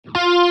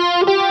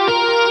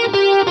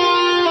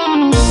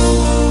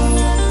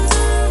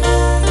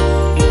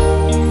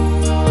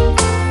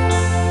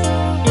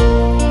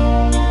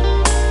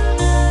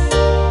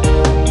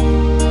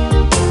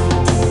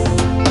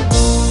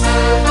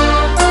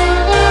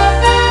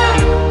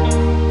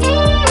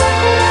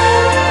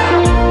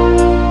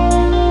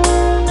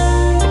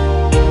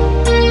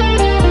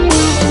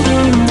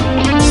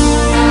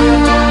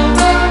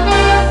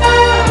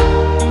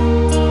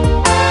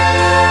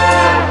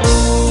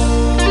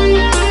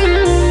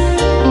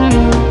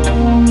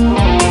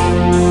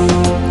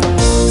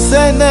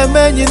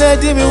men you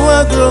need me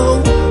want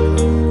grow.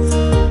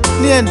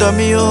 Ni endo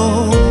mi o.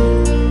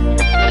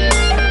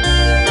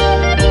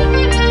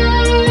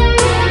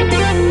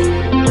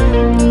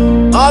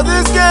 All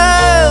these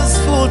girls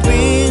fooled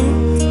me,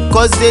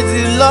 cause they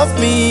didn't love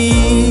me.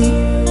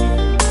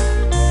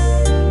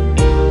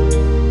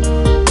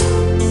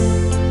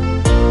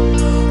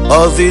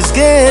 All these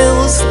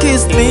girls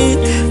kissed me,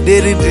 they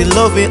didn't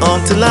love me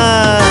until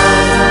I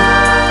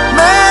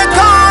met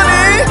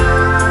Connie.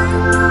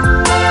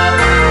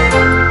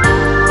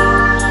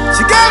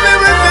 She gave me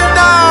everything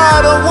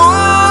that I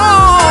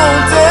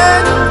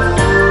wanted,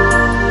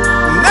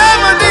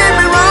 never did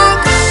me wrong,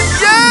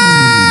 yeah.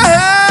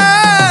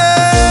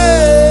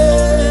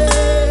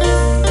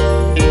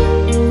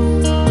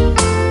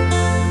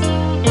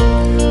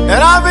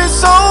 And I've been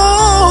so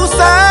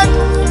sad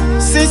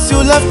since you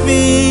left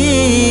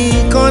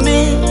me,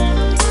 Connie.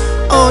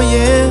 Oh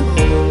yeah.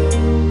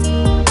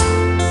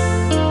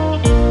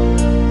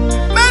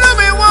 Man,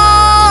 me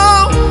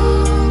wow.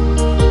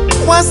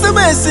 What's the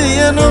message,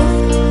 you know?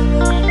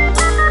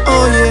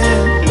 Oh yeah.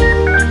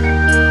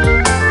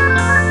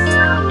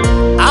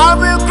 I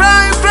will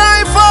cry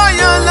for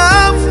your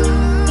love,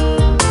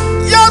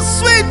 your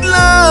sweet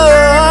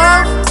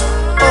love.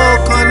 Oh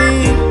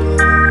Connie,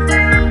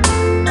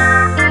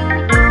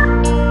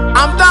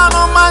 I'm down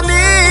on my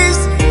knees,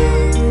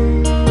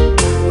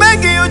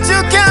 begging you to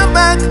come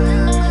back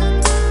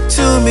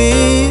to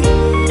me.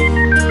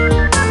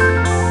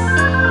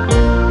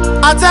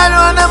 I tell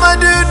you I never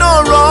do no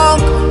wrong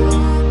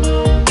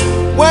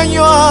when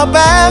you are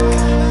back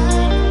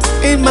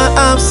in my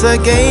arms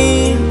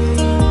again.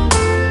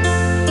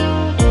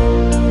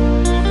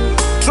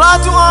 Try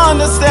to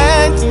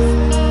understand,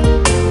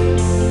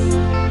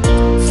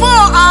 for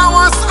I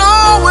was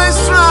always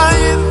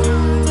trying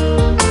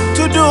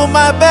to do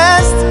my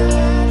best.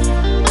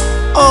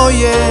 Oh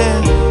yeah.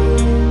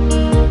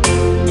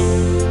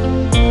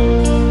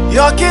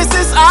 Your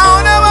kisses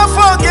I'll never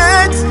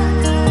forget,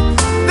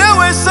 they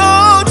were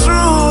so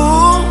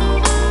true.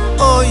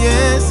 Oh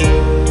yes.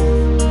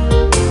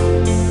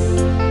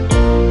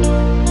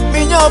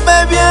 Me your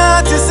baby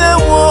auntie say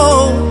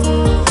whoa,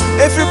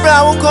 if you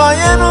brown call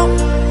you know.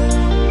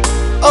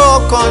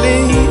 Oh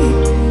Connie,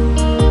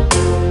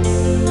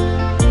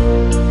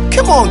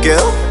 come on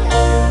girl,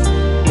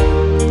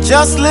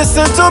 just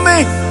listen to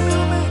me.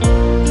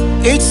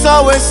 It's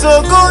always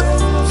so good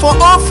for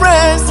all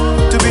friends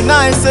to be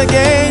nice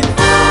again.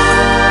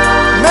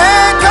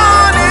 Make